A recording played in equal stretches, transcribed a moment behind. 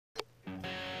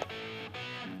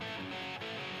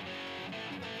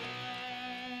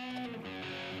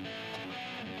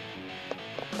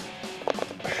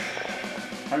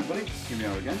everybody, here we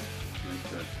are again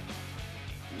with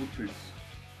Woodford's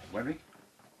Webby,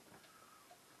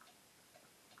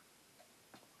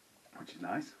 which is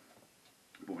nice,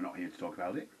 but we're not here to talk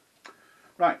about it.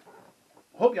 Right,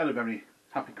 hope you had a very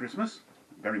happy Christmas,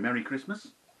 very Merry Christmas.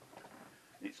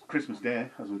 It's Christmas Day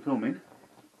as I'm filming,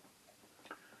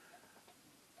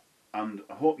 and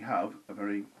I hope you have a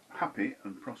very happy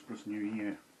and prosperous New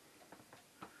Year.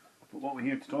 But what we're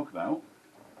here to talk about,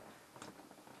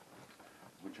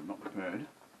 which I've not prepared,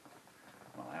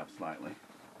 well I have slightly.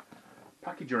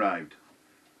 Package arrived.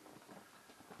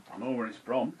 I know where it's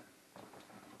from.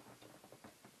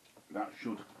 That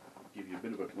should give you a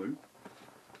bit of a clue.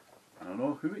 And I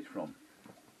know who it's from.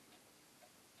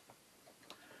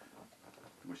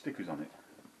 There were stickers on it,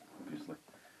 obviously.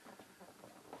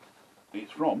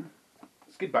 It's from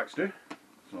Skid Baxter,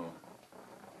 so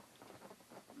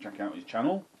check out his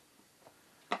channel.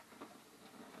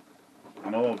 I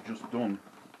know I've just done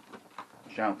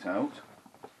a shout out.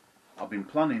 I've been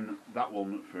planning that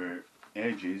one for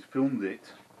ages, filmed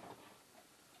it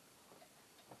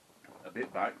a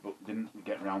bit back but didn't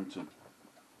get round to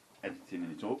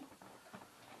editing it up,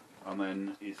 and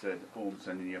then he said, oh, I'm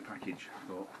sending you a package. I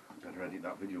thought I'd better edit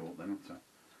that video up then, hadn't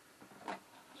I?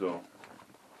 So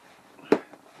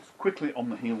just quickly on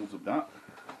the heels of that,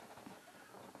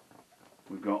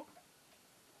 we've got,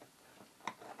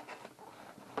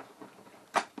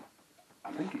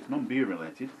 I think it's non-beer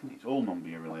related. I think it's all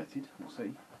non-beer related. We'll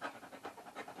see.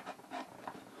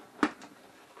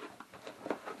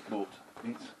 But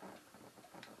it's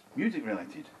music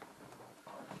related.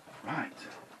 Right.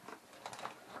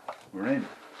 We're in.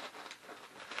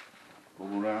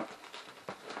 Bubble wrap.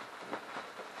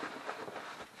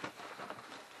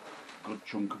 Good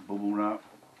chunk of bubble wrap.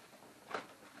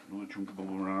 Another chunk of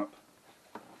bubble wrap.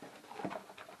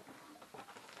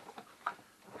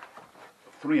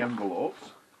 3 envelopes,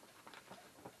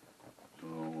 so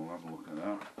we'll have a look at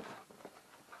that.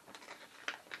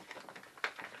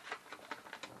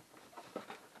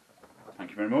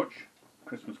 Thank you very much.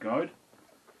 Christmas card.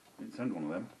 Didn't send one of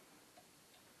them.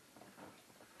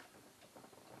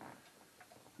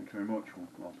 Thank you very much.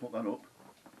 I'll put that up.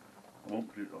 I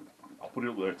won't put it up. I'll put it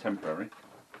up there temporary.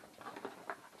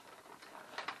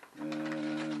 Let's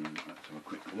have a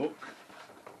quick look.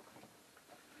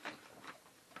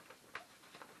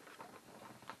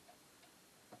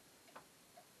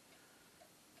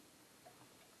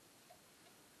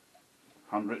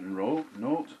 Handwritten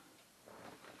note.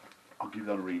 I'll give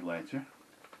that a read later.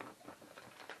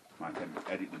 Might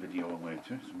edit the video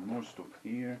later. Some more stuff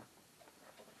here.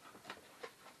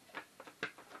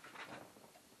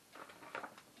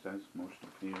 Says more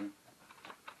stuff here.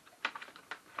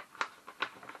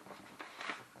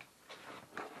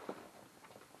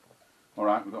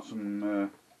 Alright, we've got some,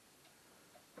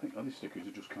 I think these stickers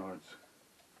are just cards.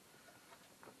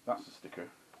 That's the sticker.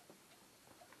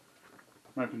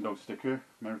 American Dog sticker,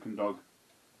 American Dog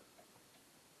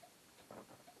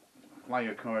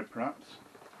flyer card perhaps,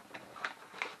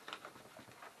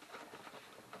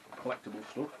 collectible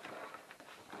stuff.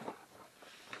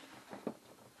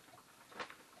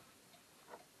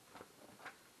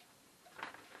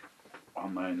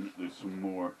 And then there's some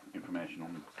more information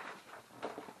on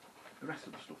the rest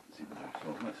of the stuff that's in there.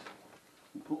 So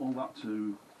we'll put all that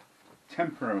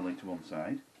temporarily to one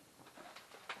side.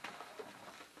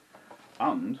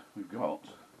 And we've got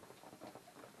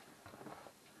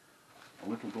a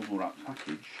little bubble wrap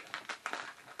package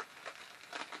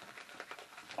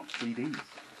of CDs.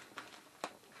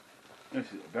 This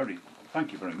is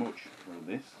thank you very much for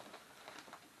this.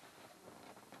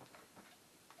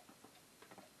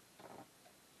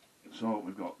 So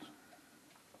we've got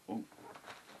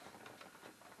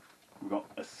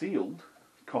a sealed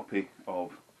copy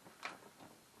of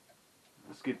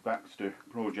the Skid Baxter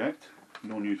project.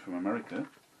 No News from America.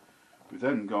 We've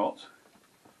then got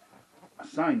a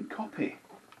signed copy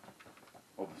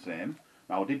of the same.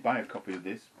 Now I did buy a copy of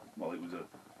this. Well, it was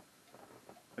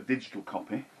a digital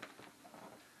copy.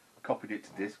 Copied it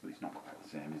to disc, but it's not quite the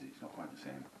same, is it? It's not quite the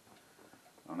same.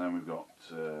 And then we've got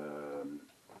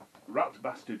Rat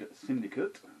Bastard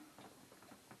Syndicate.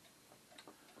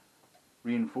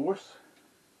 Reinforce.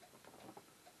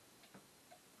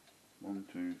 1,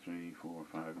 2, 3, 4,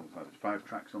 5. Looks like there's 5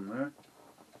 tracks on there.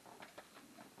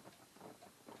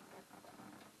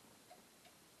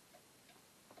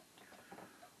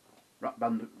 Rat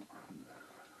Band.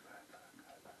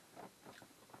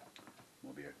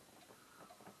 More beer.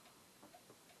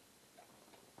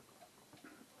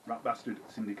 Rat Bastard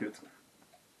Syndicate.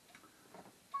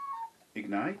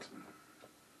 Ignite.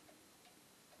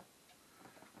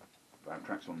 5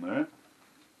 tracks on there.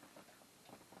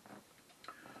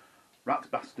 Rat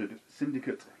Bastard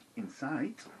Syndicate in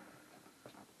Sight.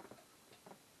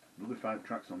 Another 5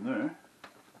 tracks on there.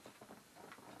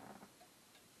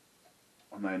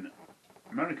 And then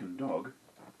American Dog,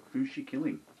 Who's She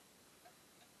Killing?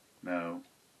 Now,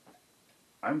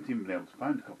 I haven't even been able to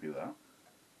find a copy of that.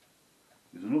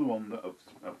 There's another one that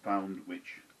I've found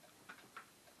which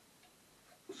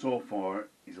so far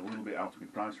is a little bit out of my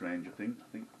price range, I think.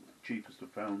 I think the cheapest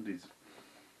I've found is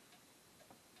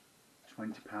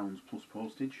 £20 plus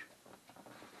postage.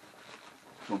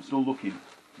 So I'm still looking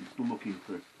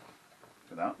for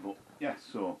that, but yes,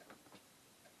 so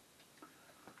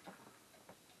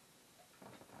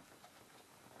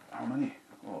how many?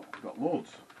 Oh, I've got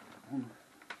loads. 1,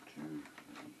 2,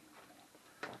 3,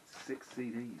 4, 6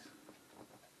 CDs.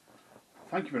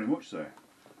 Thank you very much, sir.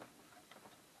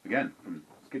 Again, from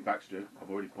Skid Baxter, I've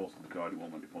already posted the card, it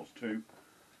won't let me post 2.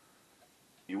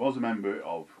 He was a member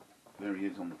of, there he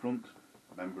is on the front,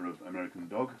 a member of American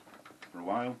Dog for a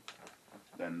while.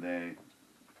 Then they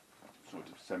sort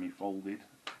of semi-folded.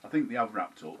 I think they have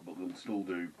wrapped up, but they'll still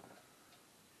do,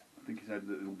 I think he said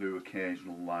that they'll do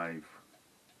occasional live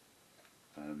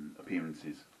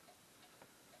appearances.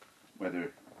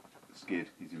 Whether Skid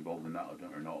is involved in that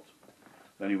or not.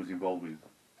 Then he was involved with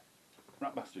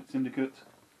Rat Bastard Syndicate,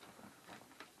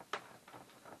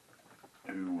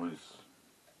 who was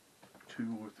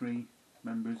 2 or 3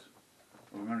 members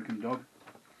of American Dog,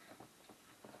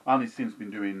 and he's since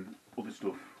been doing other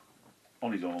stuff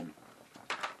on his own.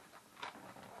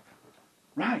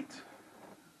 Right,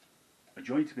 a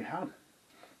joy to be had.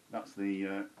 That's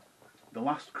the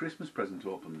last Christmas present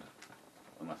opened,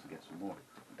 unless I get some more.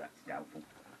 That's doubtful.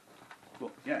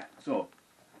 But yeah, so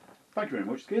thank you very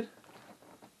much, Skid.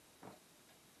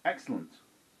 Excellent,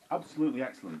 absolutely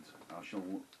excellent. I shall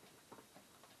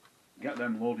get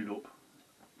them loaded up,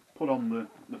 put on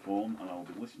the phone, and I'll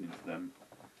be listening to them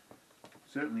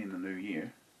certainly in the new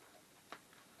year.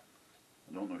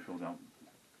 I don't know if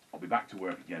I'll be back to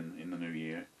work again in the new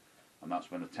year, and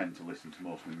that's when I tend to listen to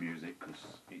most of the music, because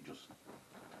it just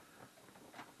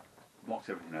blocks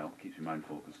everything out, keeps your mind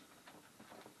focused.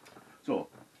 So,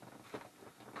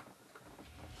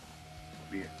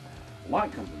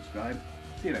 like, comment, subscribe.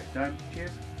 See you next time.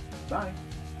 Cheers. Bye.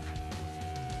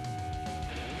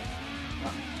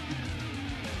 Bye.